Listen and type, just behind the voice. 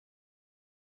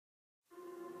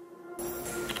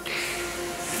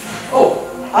Oh,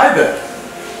 hi there.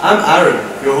 I'm Aaron,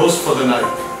 your host for the night.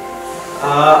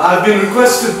 I've been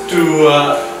requested to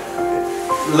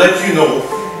let you know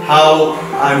how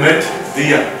I met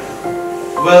Diya.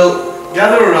 Well,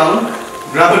 gather around,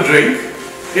 grab a drink.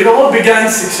 It all began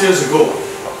 6 years ago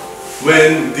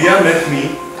when Diya met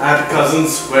me at a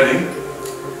cousin's wedding,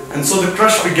 and so the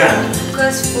crush began. It took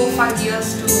us 4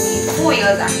 years to meet, 4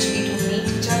 years actually to meet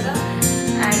each other,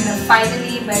 and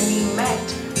finally when we met,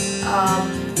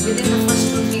 within the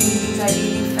first 2-3 meetings I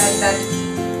really felt that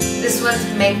this was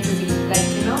meant to be, like,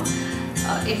 you know,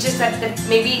 it's just that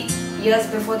maybe years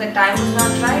before the time was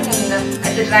not right, and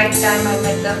at the right time I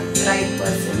met the right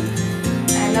person,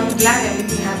 and I'm glad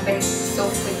everything happened so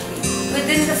quickly.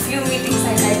 Within the few meetings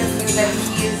I kind of knew that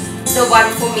he is the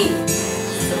one for me.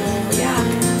 So yeah,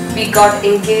 we got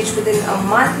engaged within a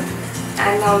month,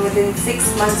 and now within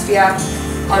 6 months we are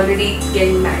already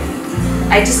getting married.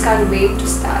 I just can't wait to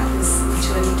start this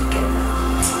journey together.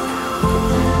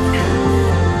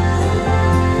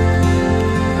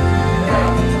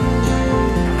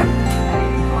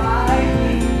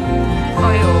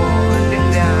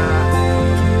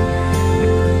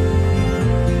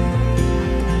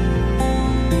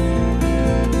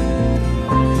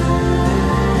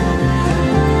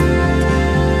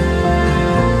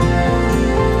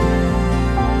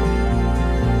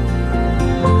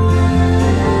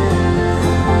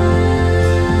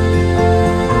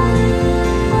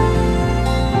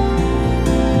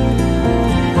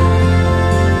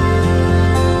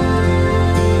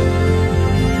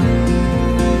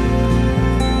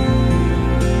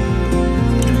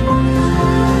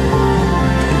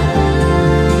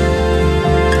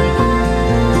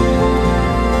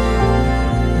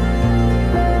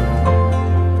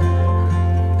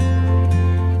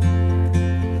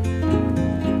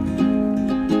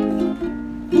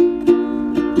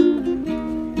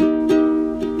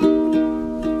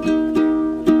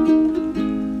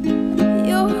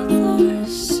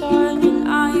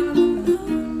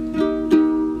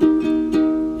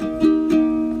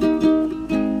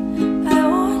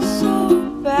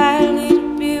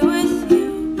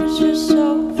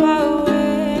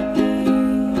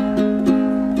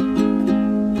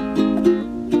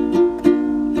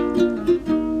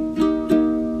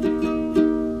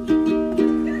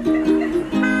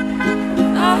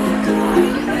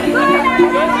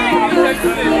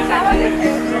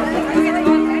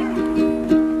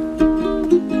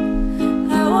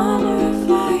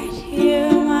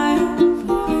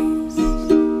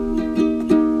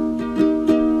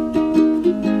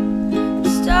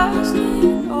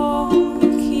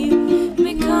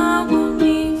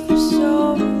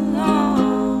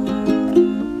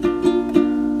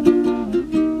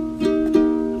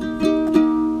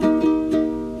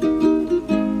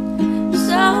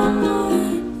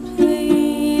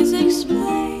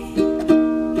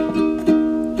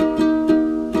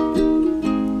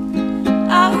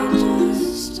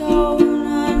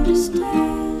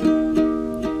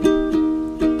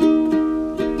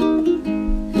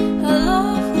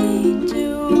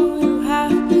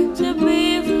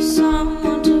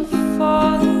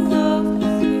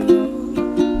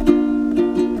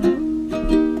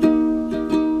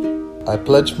 I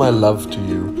pledge my love to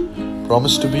you,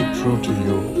 promise to be true to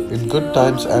you, in good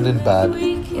times and in bad,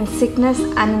 in sickness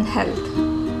and in health.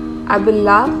 I will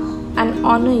love and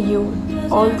honor you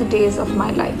all the days of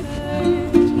my life.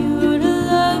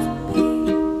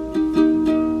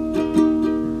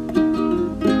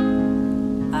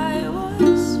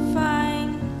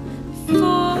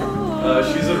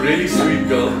 She's a really sweet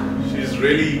girl. She's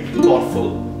really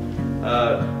thoughtful.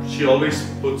 She always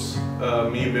puts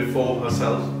me before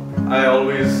herself. I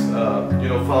always,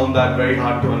 found that very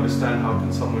hard to understand. How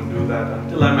can someone do that?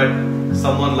 Until I met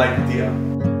someone like Diya.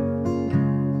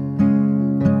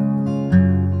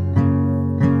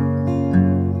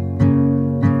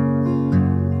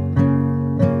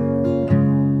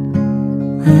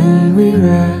 When we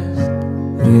rest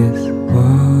with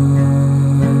water,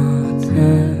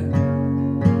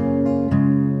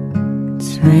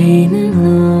 it's raining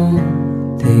all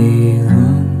day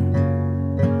long.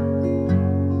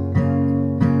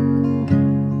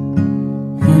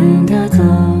 And I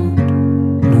don't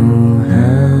know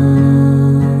how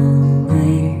we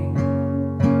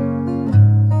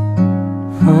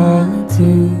fall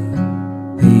into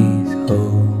these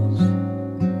holes.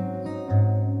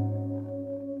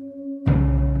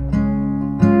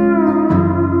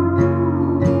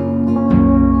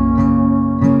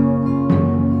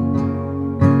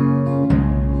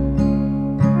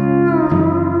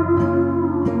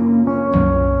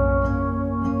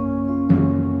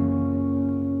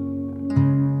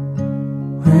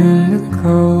 When the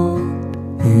cold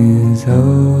is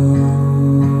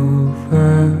over.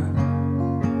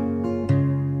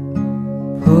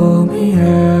 Pull me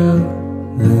out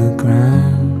the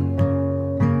ground,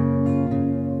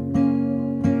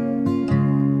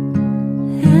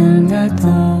 and I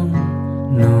don't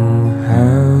know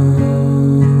how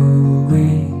we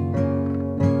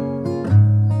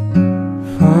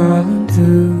fall into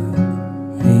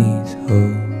these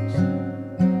holes.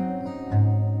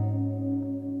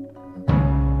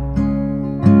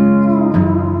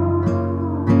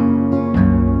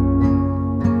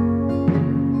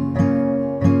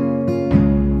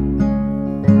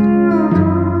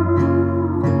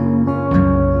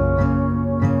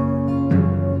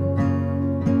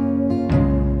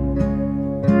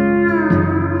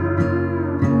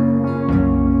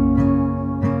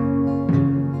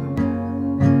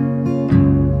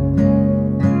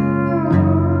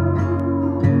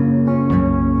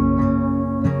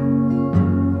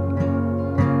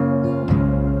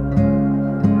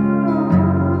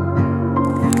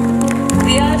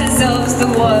 Diya deserves the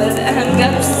world, and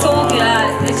I'm so glad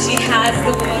that she has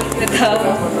the world with her.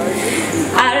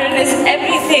 Aaron is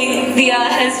everything Diya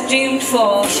has dreamed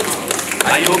for.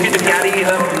 Are you okay to carry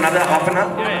her for another half an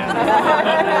hour?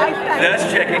 Just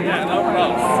checking.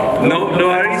 No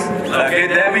worries. Okay,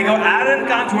 there we go. Aaron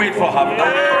can't wait for half an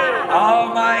hour.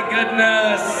 Oh my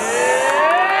goodness.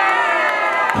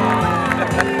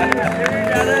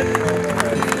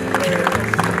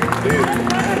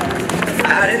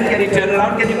 Aaron, can you turn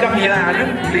around? Can you come here,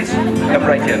 Aaron? Please come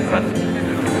right here in front.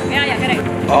 Yeah,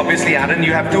 correct. Obviously, Aaron,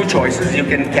 you have two choices. You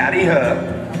can carry her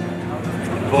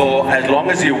for as long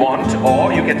as you want,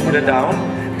 or you can put her down,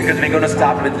 because we're going to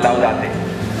start with Laudate.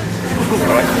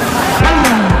 Alright?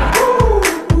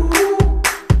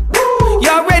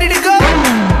 Y'all ready to go?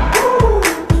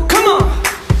 Come on.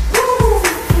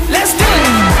 Let's do it.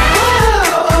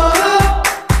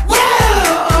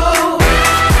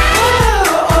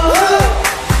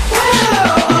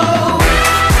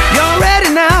 Y'all ready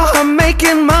now? I'm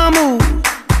making my move.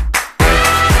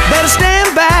 Better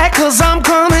stand back, cause I'm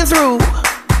coming through.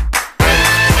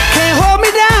 Can't hold me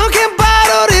down, can't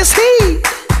bottle this heat.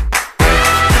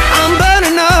 I'm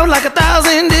burning up like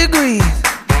 1,000 degrees.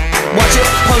 Watch it,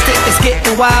 post it, it's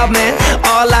getting wild, man.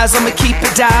 All eyes, I'ma keep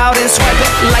it dialed and swipe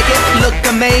it, like it, look,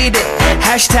 I made it.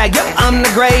 Hashtag, yo, I'm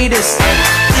the greatest.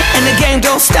 And the game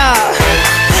don't stop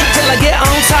till I get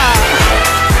on top.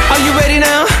 Are you ready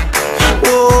now?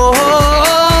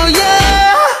 Whoa,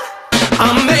 yeah.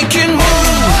 I'm making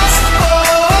moves.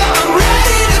 I'm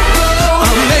ready to go.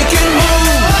 I'm making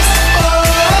moves.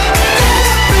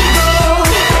 Let me go.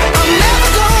 I'm never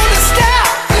gonna stop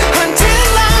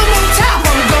until I'm on top.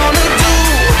 I'm gonna do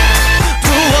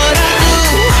what I do.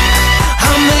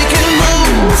 I'm making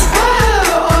moves.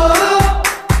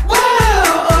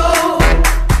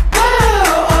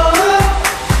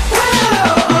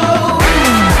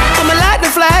 I'm a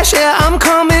lightning flash, yeah, I'm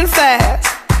coming fast.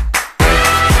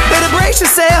 Better brace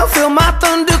yourself, feel my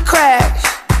thunder crash.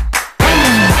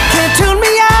 Can't tune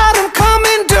me out, I'm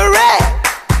coming direct.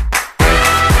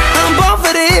 I'm born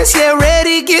for this, yeah,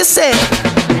 ready, get set.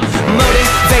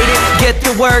 Motivated, get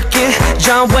to working.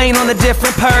 John Wayne on a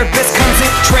different purpose.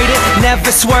 Concentrated,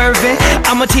 never swerving.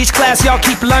 I'ma teach class, y'all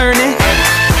keep learning.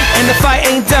 And the fight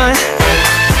ain't done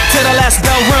till the last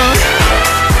bell run.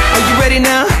 Are you ready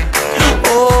now?